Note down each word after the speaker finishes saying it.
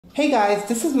Hey guys,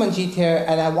 this is Manjeet here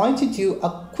and I want to do a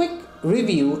quick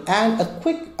review and a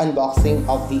quick unboxing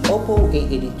of the Oppo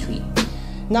A83.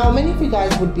 Now many of you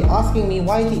guys would be asking me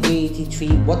why the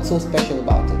A83, what's so special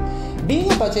about it? Being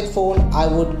a budget phone, I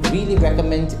would really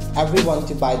recommend everyone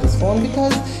to buy this phone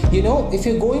because if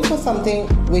you're going for something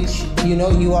which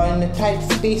you are in a tight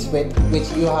space with,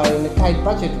 which you are in a tight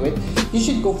budget with, you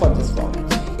should go for this phone.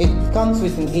 It comes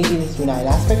with an 18:9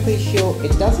 aspect ratio.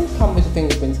 It doesn't come with a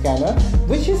fingerprint scanner,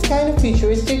 which is kind of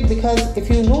futuristic because if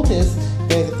you notice,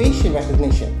 there's facial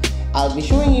recognition. I'll be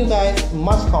showing you guys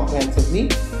much comprehensively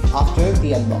after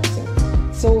the unboxing.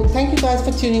 So thank you guys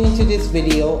for tuning into this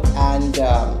video and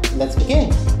let's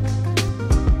begin.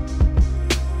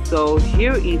 So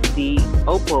here is the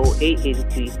Oppo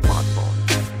A83 smartphone.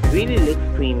 Really looks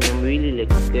premium, really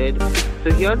looks good.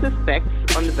 So here are the specs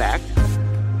on the back.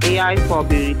 AI for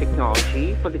beauty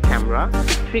technology for the camera,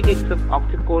 3 gigs of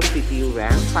octa-core CPU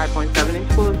RAM,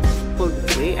 5.7-inch full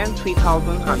display, and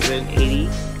 3180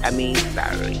 mAh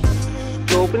battery.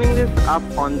 So opening this up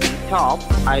on the top,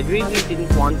 I really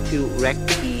didn't want to wreck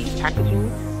the packaging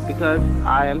because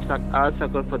I am a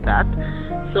sucker for that.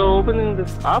 So opening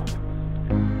this up,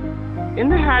 in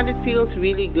the hand it feels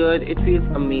really good, it feels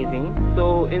amazing.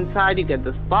 So inside you get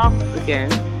this box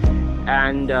again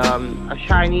and a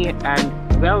shiny and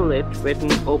well lit written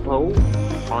Oppo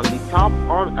on the top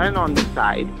and on the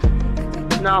side.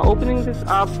 Now opening this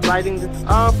up, sliding this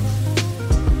up,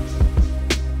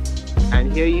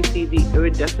 and here you see the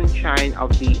iridescent shine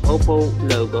of the Oppo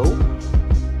logo.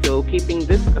 So keeping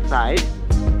this aside,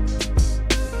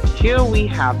 here we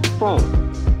have the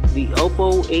phone, the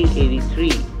Oppo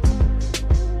A83.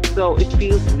 So it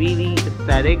feels really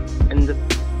aesthetic in the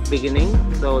beginning.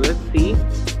 So let's see.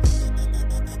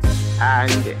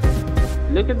 And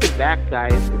look at the back,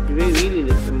 guys. It really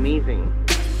looks amazing.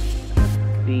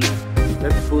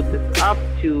 Let's boot this up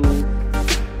to.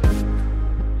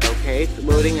 Okay, it's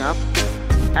loading up,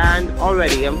 and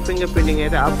already I'm fingerprinting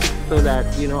it up so that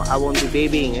I won't be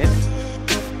babying it.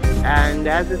 And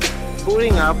as it's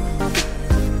booting up,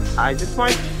 I just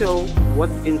want to show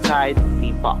what's inside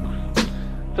the box.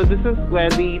 So this is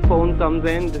where the phone comes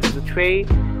in. This is the tray.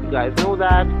 You guys know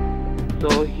that.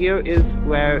 So here is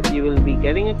where you will be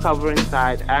getting a cover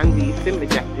inside and the SIM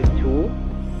ejected tool.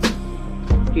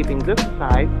 Keeping this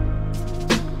aside,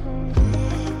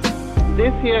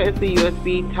 this here is the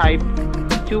USB type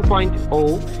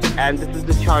 2.0 and this is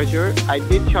the charger. I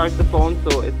did charge the phone,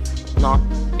 so it's not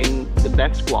in the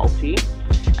best quality.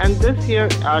 And this here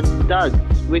are duds,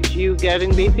 which you get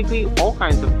in basically all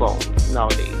kinds of phones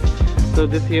nowadays. So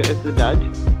this here is the dud,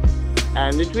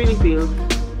 and it really feels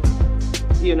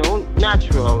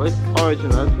natural. It's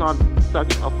original. It's not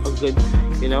such of a good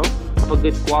of a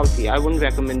good quality. I wouldn't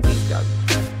recommend these duds.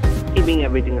 Keeping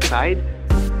everything aside,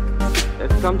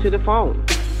 let's come to the phone.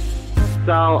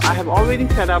 So I have already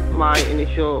set up my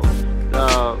initial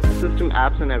system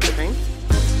apps and everything,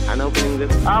 and opening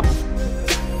this up,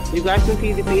 you guys can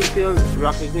see the facial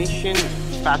recognition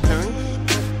pattern,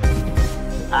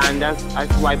 and as I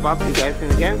swipe up, you guys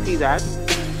can again see that.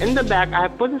 In the back, I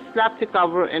have put a slapstick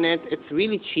cover in it. It's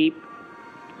really cheap,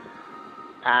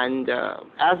 and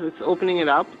as it's opening it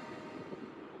up,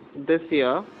 this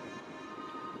here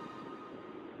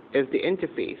is the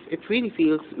interface. It really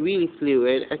feels really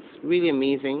fluid. It's really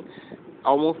amazing,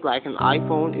 almost like an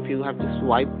iPhone. If you have to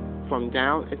swipe from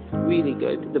down, it's really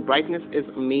good. The brightness is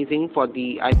amazing for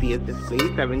the IPS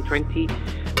display, 720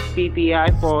 ppi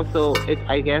so it's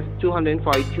I guess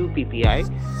 242 ppi.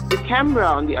 The camera,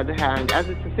 on the other hand, as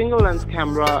it's a single lens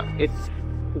camera, it's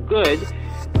good,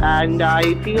 and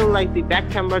I feel like the back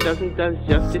camera doesn't do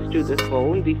justice to this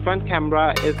phone. The front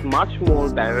camera is much more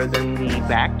better than the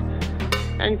back.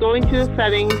 And going to the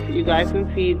settings, you guys can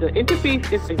see the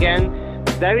interface is again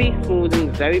very smooth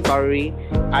and very buttery.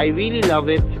 I really love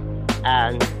it.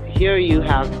 And here you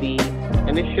have the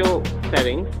initial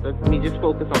settings. Let me just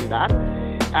focus on that.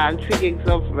 And 3 gigs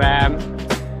of RAM.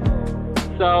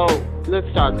 So let's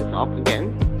start this off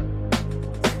again.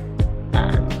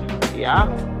 And yeah,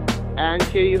 and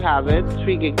here you have it,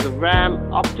 3 gigs of RAM,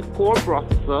 octa-core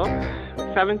processor,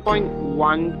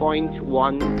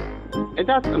 7.1.1.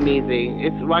 That's amazing.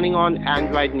 It's running on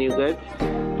Android Nougat.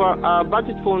 For a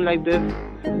budget phone like this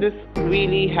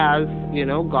really has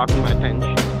gotten my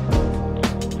attention.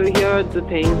 So here are the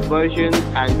things: versions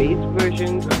and base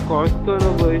versions, of course,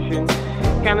 kernel version,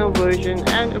 scanner version,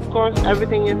 and of course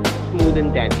everything is smooth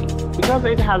and dandy. Because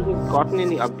it hasn't gotten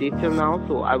any update till now,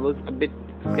 so I was a bit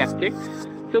skeptic.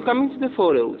 So coming to the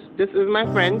photos, this is my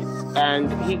friend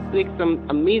and he clicked some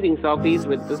amazing selfies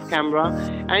with this camera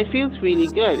and it feels really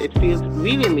good. It feels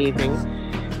really amazing.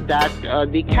 that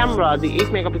the camera, the 8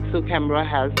 megapixel camera,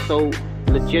 has so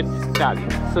legit value.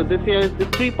 So this here is the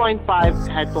 3.5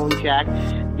 headphone jack,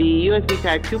 the USB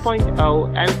type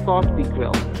 2.0, and of course the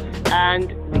grill and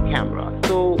the camera.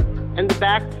 So in the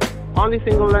back, only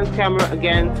single lens camera.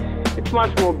 Again, it's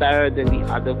much more better than the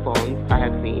other phones I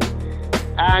have seen,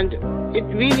 and it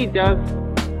really does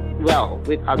well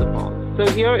with other phones. So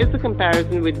here is the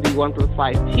comparison with the OnePlus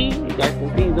 5T. You guys can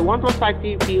see the OnePlus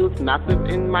 5T feels massive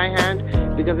in my hand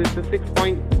because it's a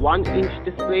 6.1 inch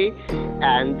display,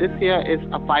 and this here is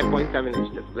a 5.7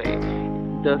 inch display.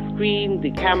 The screen,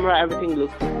 the camera, everything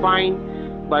looks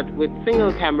fine, but with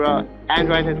single camera,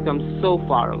 Android has come so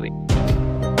far away.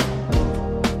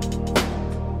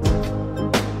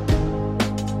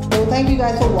 So thank you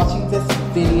guys for watching this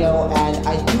video, and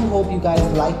I do hope you guys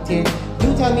liked it.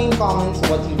 Do tell me in comments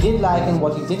what you did like and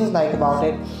what you didn't like about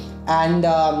it. And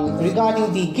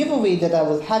regarding the giveaway that I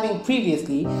was having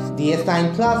previously, the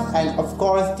S9 Plus and of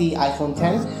course the iPhone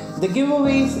 10, the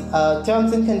giveaways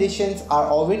terms and conditions are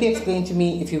already explained to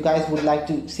me. If you guys would like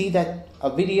to see that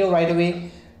video right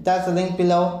away, that's a link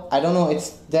below. I don't know,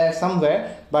 it's there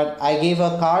somewhere, but I gave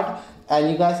a card and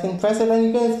you guys can press it and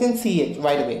you guys can see it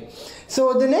right away.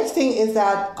 So the next thing is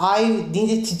that I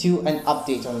needed to do an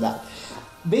update on that.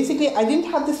 Basically, I didn't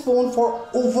have this phone for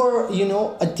over,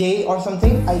 a day or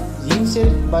something. I used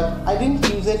it, but I didn't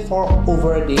use it for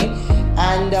over a day.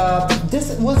 And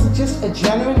this was just a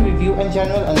general review and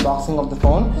general unboxing of the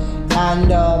phone.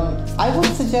 And I would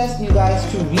suggest you guys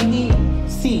to really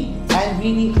see and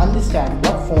really understand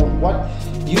what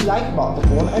you like about the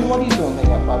phone and what you don't like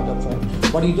about the phone,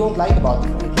 what you don't like about the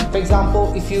phone. For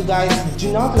example, if you guys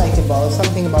do not like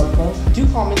something about the phone, do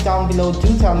comment down below,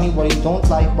 do tell me what you don't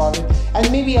like about it, and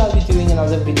maybe I'll be doing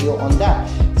another video on that.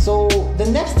 So the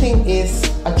next thing is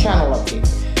a channel update.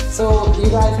 So you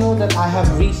guys know that I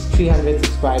have reached 300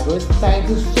 subscribers. Thank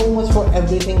you so much for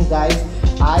everything, guys.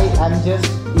 I am just,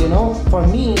 for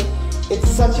me, it's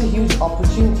such a huge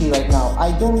opportunity right now.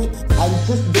 I'm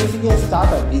just basically a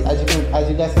startup. As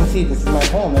you guys can see, this is my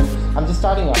home and I'm just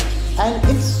starting up. And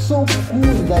it's so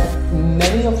cool that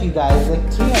many of you guys,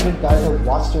 like 300 guys have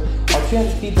watched it, or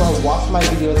 300 people have watched my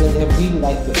videos and they have really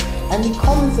liked it. And the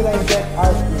comments that I get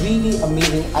are really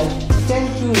amazing. I tend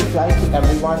to reply to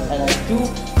everyone and I do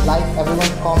like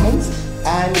everyone's comments.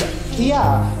 And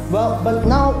yeah, well, but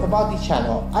now about the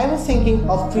channel. I was thinking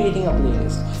of creating a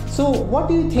playlist. So what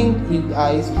do you think, you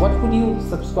guys? What would you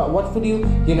subscribe? What would you,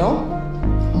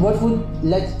 what would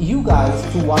let you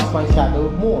guys to watch my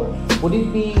channel more? Would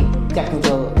it be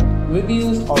technical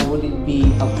reviews, or would it be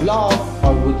a vlog,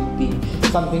 or would it be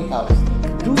something else?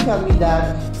 Do tell me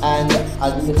that, and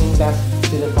I'll be looking back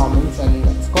to the comments, and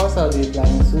of course I'll be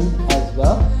replying soon as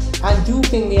well. And do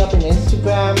ping me up in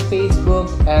Instagram, Facebook,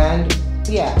 and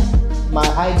yeah,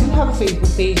 I do have a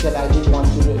Facebook page that I did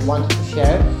want to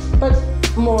share, but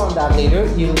more on that later.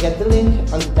 You'll get the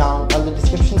link on the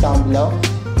description down below.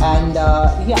 And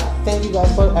yeah, thank you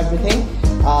guys for everything.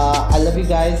 I love you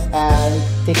guys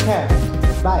and take care.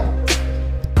 Bye.